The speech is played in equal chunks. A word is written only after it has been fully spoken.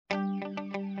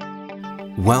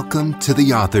Welcome to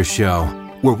The Author Show,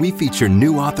 where we feature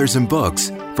new authors and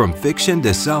books, from fiction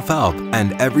to self-help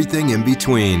and everything in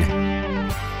between.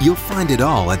 You'll find it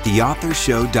all at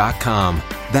theauthorshow.com.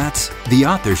 That's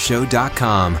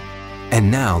theauthorshow.com.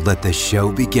 And now let the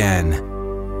show begin.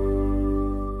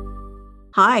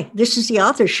 Hi, this is The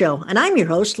Author Show, and I'm your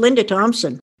host, Linda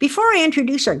Thompson. Before I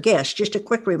introduce our guest, just a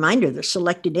quick reminder that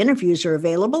selected interviews are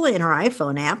available in our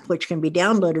iPhone app, which can be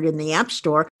downloaded in the App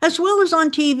Store, as well as on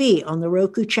TV on the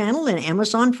Roku channel and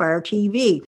Amazon Fire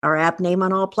TV. Our app name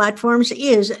on all platforms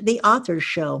is The Author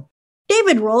Show.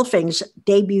 David Rohlfing's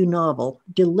debut novel,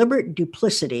 Deliberate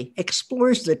Duplicity,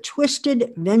 explores the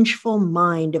twisted, vengeful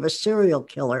mind of a serial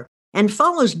killer and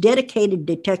follows dedicated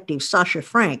detective Sasha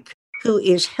Frank, who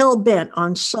is hell-bent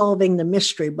on solving the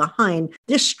mystery behind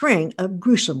this string of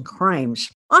gruesome crimes.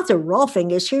 Author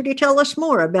Rohlfing is here to tell us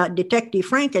more about Detective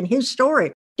Frank and his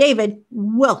story. David,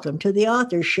 welcome to The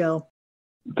Author Show.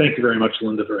 Thank you very much,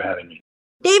 Linda, for having me.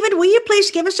 David, will you please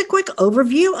give us a quick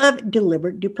overview of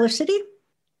Deliberate Duplicity?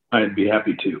 I'd be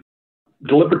happy to.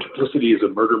 Deliberate Duplicity is a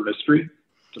murder mystery.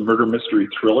 It's a murder mystery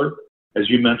thriller.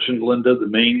 As you mentioned, Linda, the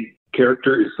main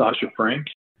character is Sasha Frank.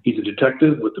 He's a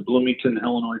detective with the Bloomington,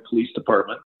 Illinois Police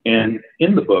Department. And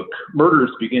in the book,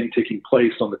 murders begin taking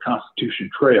place on the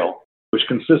Constitution Trail, which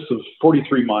consists of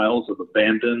 43 miles of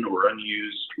abandoned or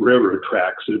unused railroad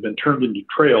tracks that have been turned into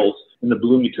trails in the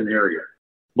Bloomington area.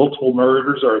 Multiple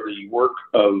murders are the work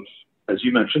of, as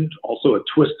you mentioned, also a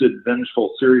twisted,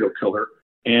 vengeful serial killer.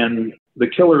 And the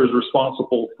killer is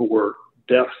responsible for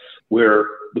deaths where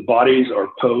the bodies are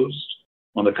posed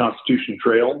on the Constitution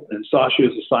Trail, and Sasha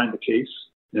is assigned the case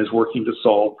and is working to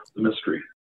solve the mystery.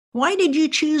 Why did you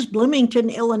choose Bloomington,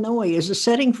 Illinois as a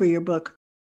setting for your book?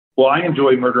 Well, I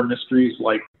enjoy murder mysteries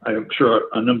like I'm sure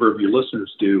a number of your listeners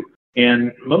do,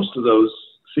 and most of those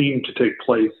seem to take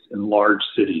place in large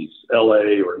cities,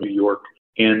 LA or New York,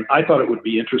 and I thought it would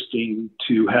be interesting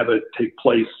to have it take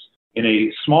place in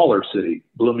a smaller city.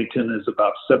 Bloomington is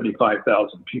about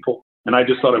 75,000 people, and I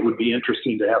just thought it would be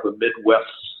interesting to have a Midwest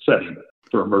setting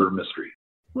for a murder mystery.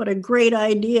 What a great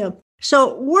idea.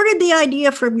 So where did the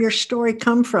idea from your story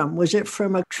come from? Was it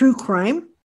from a true crime?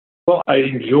 Well, I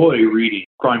enjoy reading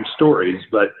crime stories,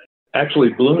 but actually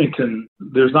Bloomington,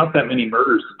 there's not that many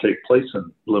murders that take place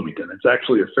in Bloomington. It's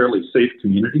actually a fairly safe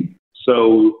community.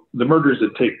 So the murders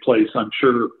that take place, I'm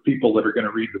sure people that are going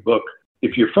to read the book,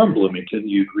 if you're from Bloomington,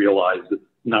 you'd realize that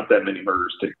not that many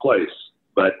murders take place.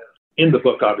 But in the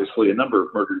book, obviously, a number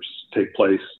of murders take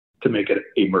place to make it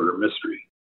a murder mystery.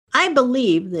 I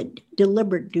believe that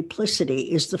Deliberate Duplicity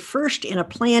is the first in a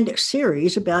planned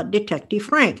series about Detective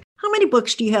Frank. How many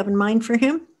books do you have in mind for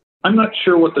him? I'm not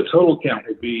sure what the total count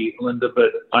will be, Linda,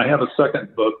 but I have a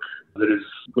second book that is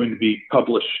going to be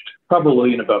published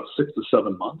probably in about 6 to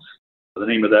 7 months. The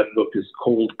name of that book is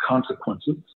Cold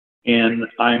Consequences, and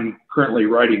I'm currently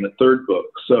writing the third book.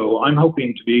 So I'm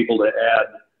hoping to be able to add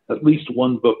at least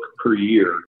one book per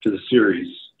year to the series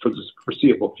for the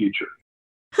foreseeable future.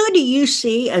 Who do you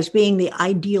see as being the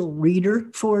ideal reader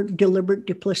for Deliberate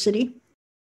Duplicity?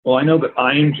 Well, I know that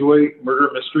I enjoy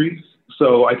murder mysteries,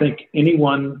 so I think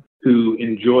anyone who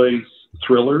enjoys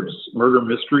thrillers, murder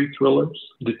mystery thrillers,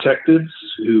 detectives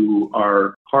who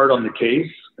are hard on the case,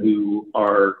 who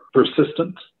are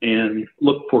persistent and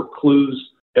look for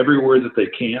clues everywhere that they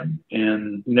can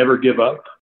and never give up.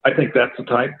 I think that's the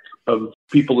type of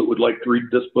people that would like to read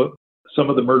this book. Some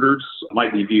of the murders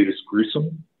might be viewed as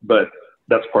gruesome, but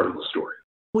that's part of the story.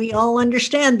 We all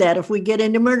understand that if we get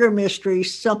into murder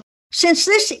mysteries. So since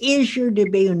this is your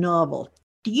debut novel,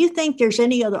 do you think there's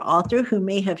any other author who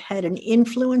may have had an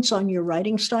influence on your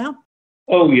writing style?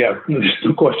 Oh, yeah. There's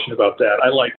no question about that. I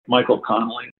like Michael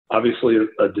Connelly, obviously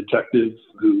a detective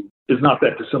who is not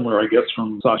that dissimilar, I guess,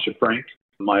 from Sasha Frank.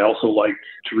 I also like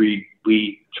to read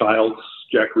Lee Child's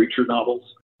Jack Reacher novels.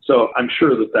 So I'm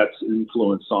sure that that's an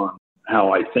influence on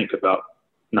how I think about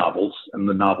novels and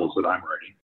the novels that I'm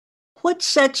writing. What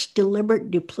sets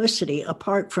Deliberate Duplicity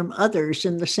apart from others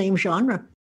in the same genre?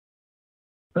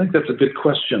 I think that's a good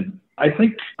question. I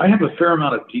think I have a fair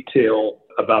amount of detail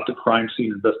about the crime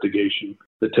scene investigation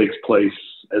that takes place,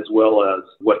 as well as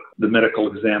what the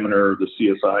medical examiner, the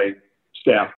CSI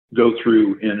staff go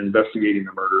through in investigating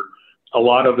the murder. A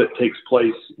lot of it takes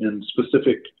place in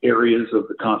specific areas of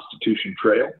the Constitution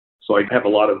Trail. So I have a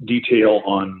lot of detail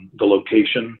on the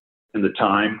location and the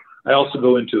time. I also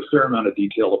go into a fair amount of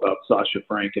detail about Sasha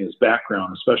Frank and his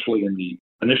background, especially in the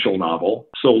initial novel,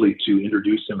 solely to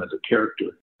introduce him as a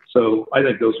character. So I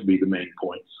think those would be the main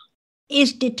points.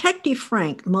 Is Detective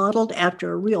Frank modeled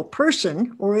after a real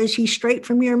person, or is he straight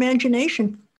from your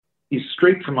imagination? He's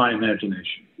straight from my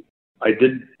imagination. I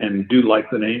did and do like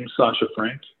the name Sasha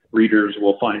Frank. readers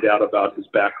will find out about his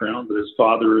background, but his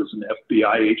father is an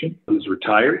FBI agent who's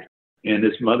retired, and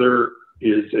his mother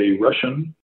is a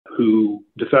Russian who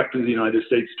defected to the United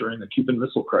States during the Cuban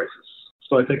Missile Crisis.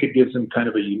 So I think it gives him kind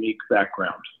of a unique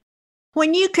background.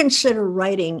 When you consider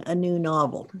writing a new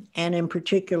novel, and in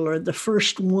particular the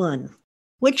first one,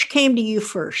 which came to you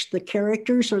first, the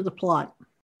characters or the plot?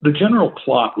 The general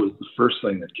plot was the first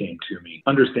thing that came to me,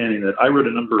 understanding that I read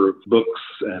a number of books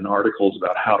and articles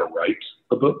about how to write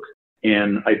a book,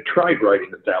 and I tried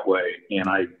writing it that way, and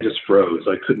I just froze.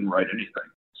 I couldn't write anything.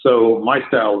 So my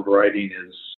style of writing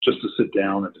is just to sit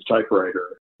down at the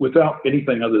typewriter without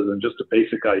anything other than just a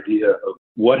basic idea of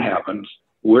what happened,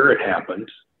 where it happened,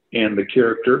 and the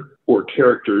character or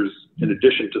characters in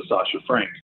addition to Sasha Frank.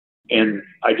 And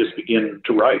I just begin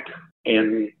to write.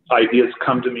 And ideas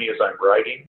come to me as I'm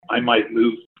writing. I might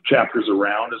move chapters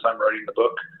around as I'm writing the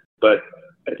book, but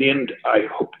at the end, I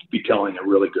hope to be telling a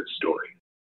really good story.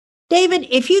 David,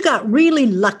 if you got really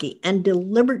lucky and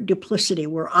Deliberate Duplicity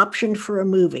were optioned for a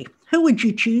movie, who would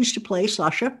you choose to play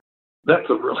Sasha? That's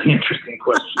a really interesting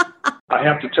question. I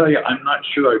have to tell you, I'm not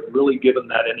sure I've really given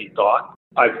that any thought.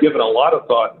 I've given a lot of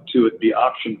thought to it be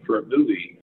optioned for a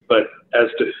movie, but as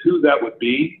to who that would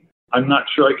be, I'm not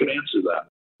sure I can answer that.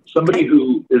 Somebody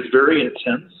who is very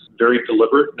intense, very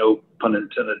deliberate, no pun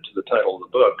intended to the title of the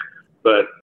book, but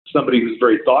somebody who's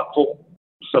very thoughtful,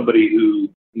 somebody who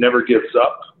never gives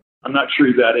up. I'm not sure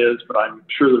who that is, but I'm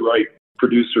sure the right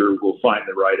producer will find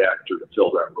the right actor to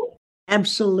fill that role.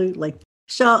 Absolutely.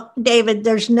 So, David,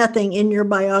 there's nothing in your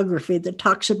biography that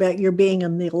talks about your being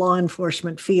in the law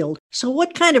enforcement field. So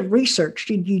what kind of research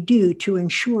did you do to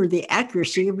ensure the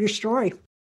accuracy of your story?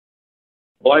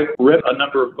 Well, I've read a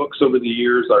number of books over the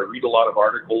years. I read a lot of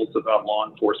articles about law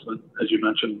enforcement. As you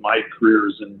mentioned, my career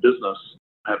is in business.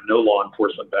 I have no law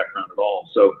enforcement background at all.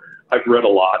 So I've read a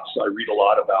lot. I read a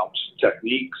lot about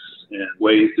techniques and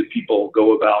ways that people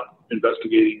go about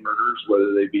investigating murders,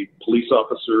 whether they be police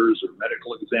officers or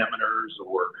medical examiners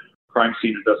or crime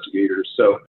scene investigators.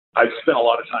 So I've spent a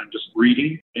lot of time just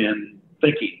reading and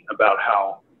thinking about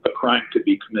how a crime could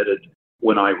be committed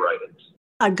when I write it.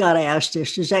 I've got to ask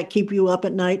this. Does that keep you up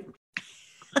at night?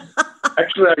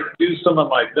 Actually, I do some of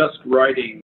my best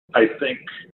writing. I think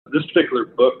this particular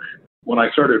book, when I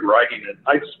started writing it,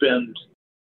 I'd spend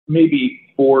maybe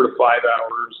 4 to 5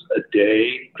 hours a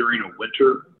day during a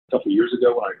winter a couple of years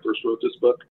ago when I first wrote this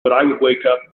book. But I would wake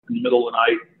up in the middle of the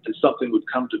night and something would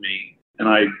come to me, and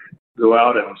I'd go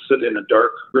out and sit in a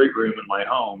dark great room in my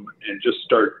home and just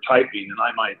start typing, and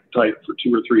I might type for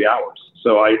 2 or 3 hours.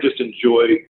 So I just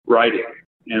enjoy writing.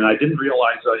 And I didn't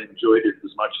realize I enjoyed it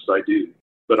as much as I do,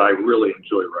 but I really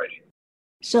enjoy writing.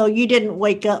 So you didn't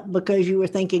wake up because you were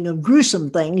thinking of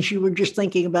gruesome things. You were just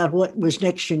thinking about what was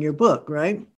next in your book,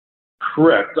 right?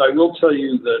 Correct. I will tell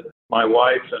you that my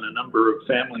wife and a number of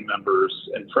family members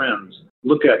and friends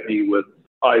look at me with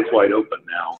eyes wide open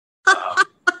now.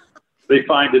 They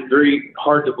find it very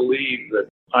hard to believe that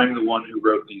I'm the one who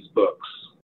wrote these books.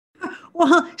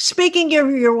 Well, speaking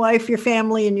of your wife, your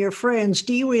family, and your friends,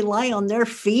 do you rely on their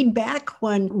feedback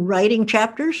when writing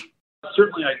chapters?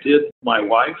 Certainly I did my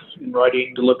wife in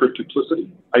writing Deliberate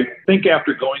Duplicity. I think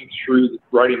after going through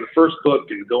writing the first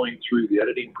book and going through the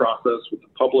editing process with the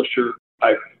publisher,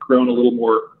 I've grown a little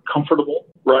more comfortable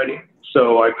writing.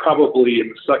 So I probably, in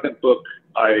the second book,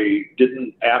 I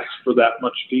didn't ask for that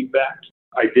much feedback.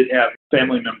 I did have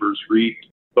family members read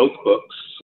both books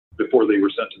before they were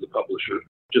sent to the publisher,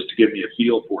 just to give me a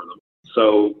feel for them.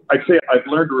 So I'd say I've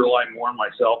learned to rely more on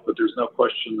myself, but there's no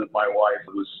question that my wife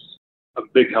was a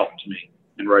big help to me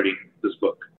in writing this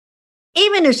book.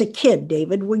 Even as a kid,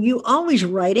 David, were you always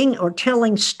writing or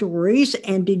telling stories?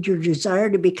 And did your desire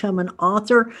to become an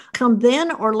author come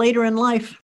then or later in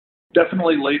life?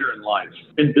 Definitely later in life.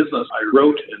 In business, I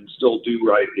wrote and still do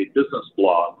write a business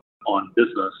blog on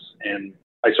business, and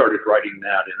I started writing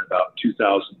that in about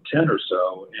 2010 or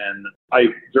so, and I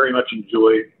very much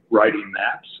enjoyed writing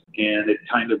that, and it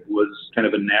was kind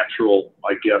of a natural,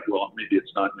 well, maybe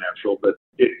it's not natural, but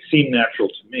it seemed natural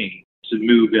to me to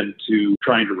move into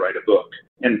trying to write a book.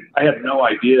 And I had no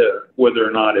idea whether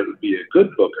or not it would be a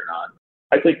good book or not.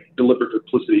 I think Deliberate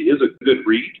Duplicity is a good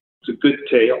read. It's a good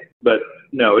tale, but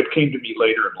no, it came to me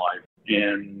later in life,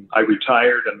 and I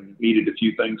retired and needed a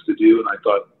few things to do, and I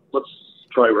thought, let's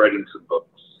try writing some books.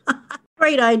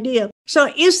 Great idea.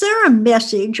 So is there a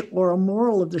message or a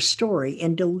moral of the story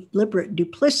in Deliberate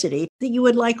Duplicity that you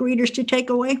would like readers to take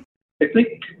away? I think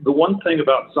the one thing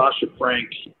about Sasha Frank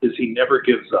is he never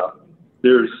gives up.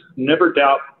 There's never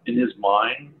doubt in his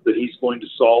mind that he's going to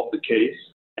solve the case.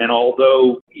 And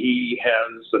although he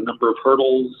has a number of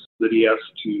hurdles that he has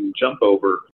to jump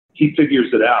over, he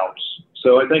figures it out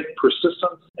So I think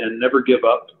persistence and never give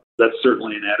up, that's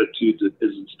certainly an attitude that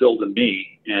is instilled in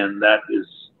me, and that is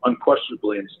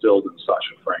unquestionably instilled in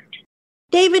Sasha Frank.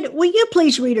 David, will you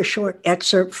please read a short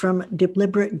excerpt from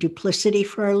Deliberate Duplicity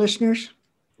for our listeners?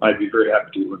 I'd be very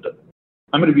happy to, Linda.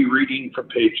 I'm going to be reading from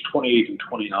page 28 and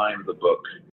 29 of the book,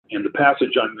 and the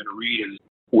passage I'm going to read is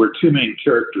where two main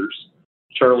characters,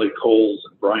 Charlie Coles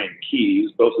and Brian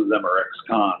Keyes, both of them are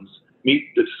ex-cons,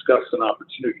 meet to discuss an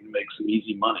opportunity to make some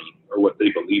easy money, or what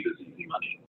they believe is easy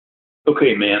money.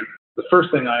 Okay, man, the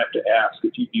first thing I have to ask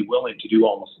if you'd be willing to do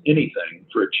almost anything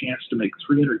for a chance to make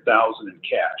 $300,000 in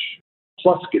cash,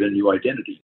 plus get a new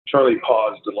identity. Charlie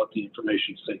paused to let the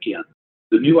information sink in.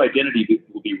 The new identity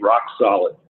will be rock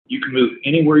solid. You can move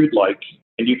anywhere you'd like,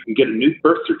 and you can get a new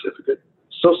birth certificate,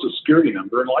 social security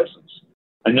number, and license.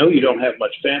 I know you don't have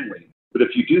much family, but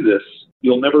if you do this,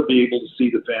 you'll never be able to see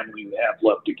the family you have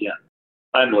left again.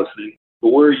 I'm listening,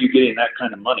 but where are you getting that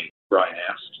kind of money? Brian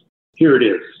asked. Here it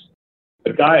is.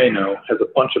 A guy I know has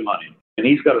a bunch of money, and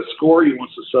he's got a score he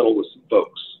wants to settle with some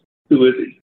folks. Who is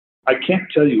he? I can't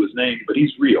tell you his name, but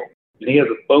he's real, and he has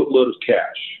a boatload of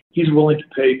cash. He's willing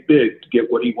to pay big to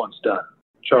get what he wants done.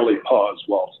 Charlie paused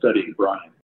while studying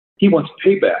Brian. He wants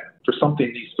payback for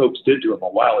something these folks did to him a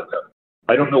while ago.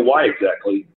 I don't know why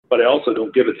exactly, but I also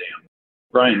don't give a damn.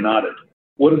 Brian nodded.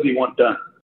 What does he want done?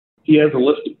 He has a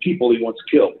list of people he wants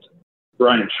killed.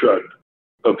 Brian shrugged.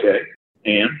 Okay,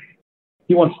 and?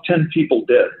 He wants 10 people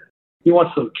dead. He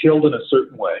wants them killed in a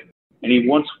certain way, and he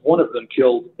wants one of them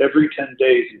killed every 10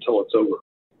 days until it's over.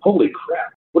 Holy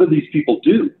crap, what do these people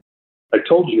do? I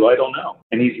told you I don't know,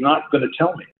 and he's not going to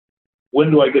tell me. When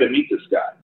do I get to meet this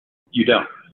guy? You don't.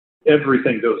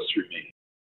 Everything goes through me.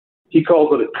 He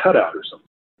calls it a cutout or something.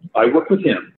 I work with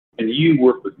him, and you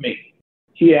work with me.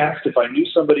 He asked if I knew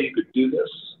somebody who could do this,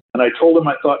 and I told him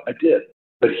I thought I did.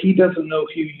 But he doesn't know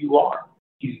who you are.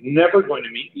 He's never going to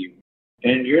meet you,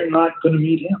 and you're not going to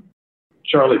meet him.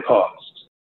 Charlie paused.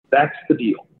 That's the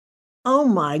deal. Oh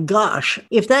my gosh.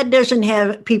 If that doesn't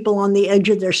have people on the edge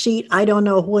of their seat, I don't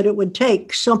know what it would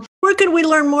take. So where can we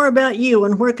learn more about you,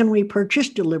 and where can we purchase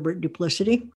Deliberate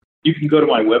Duplicity? You can go to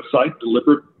my website,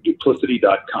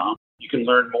 deliberateDuplicity.com. You can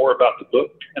learn more about the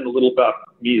book and a little about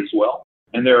me as well.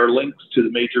 And there are links to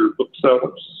the major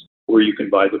booksellers where you can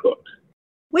buy the book.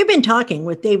 We've been talking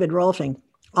with David Rohlfing,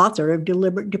 author of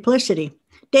Deliberate Duplicity.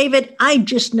 David, I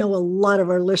just know a lot of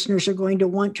our listeners are going to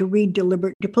want to read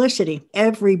Deliberate Duplicity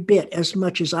every bit as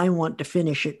much as I want to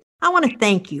finish it. I want to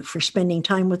thank you for spending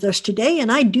time with us today,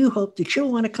 and I do hope that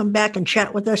you'll want to come back and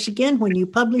chat with us again when you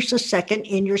publish the second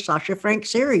in your Sasha Frank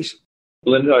series.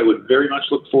 Linda, I would very much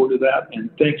look forward to that, and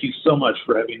thank you so much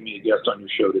for having me a guest on your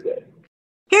show today.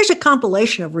 Here's a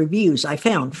compilation of reviews I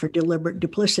found for Deliberate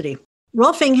Duplicity.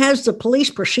 Rohlfing has the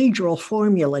police procedural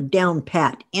formula down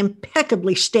pat.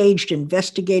 Impeccably staged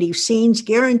investigative scenes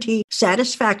guarantee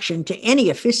satisfaction to any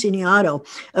aficionado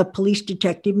of police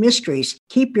detective mysteries.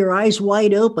 Keep your eyes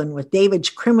wide open with David's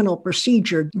criminal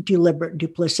procedure, Deliberate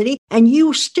Duplicity, and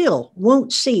you still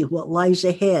won't see what lies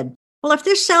ahead. Well, if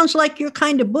this sounds like your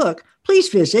kind of book, please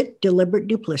visit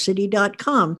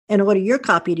deliberateDuplicity.com and order your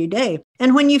copy today.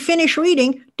 And when you finish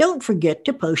reading, don't forget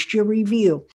to post your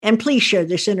review. And please share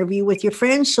this interview with your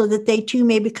friends so that they too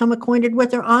may become acquainted with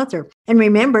their author. And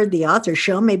remember, The Author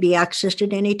Show may be accessed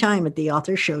at any time at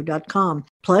theauthorshow.com.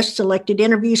 Plus, selected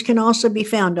interviews can also be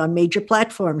found on major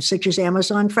platforms such as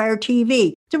Amazon Fire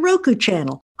TV, the Roku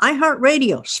channel,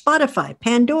 iHeartRadio, Spotify,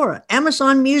 Pandora,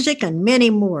 Amazon Music, and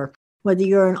many more. Whether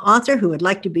you're an author who would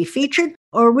like to be featured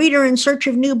or a reader in search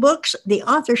of new books,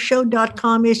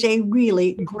 theauthorshow.com is a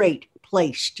really great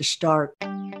place to start.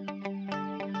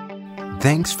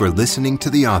 Thanks for listening to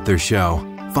The Author Show.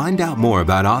 Find out more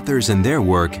about authors and their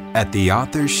work at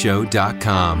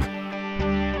theauthorshow.com.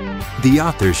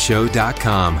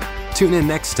 Theauthorshow.com. Tune in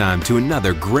next time to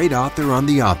another great author on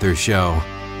The Author Show.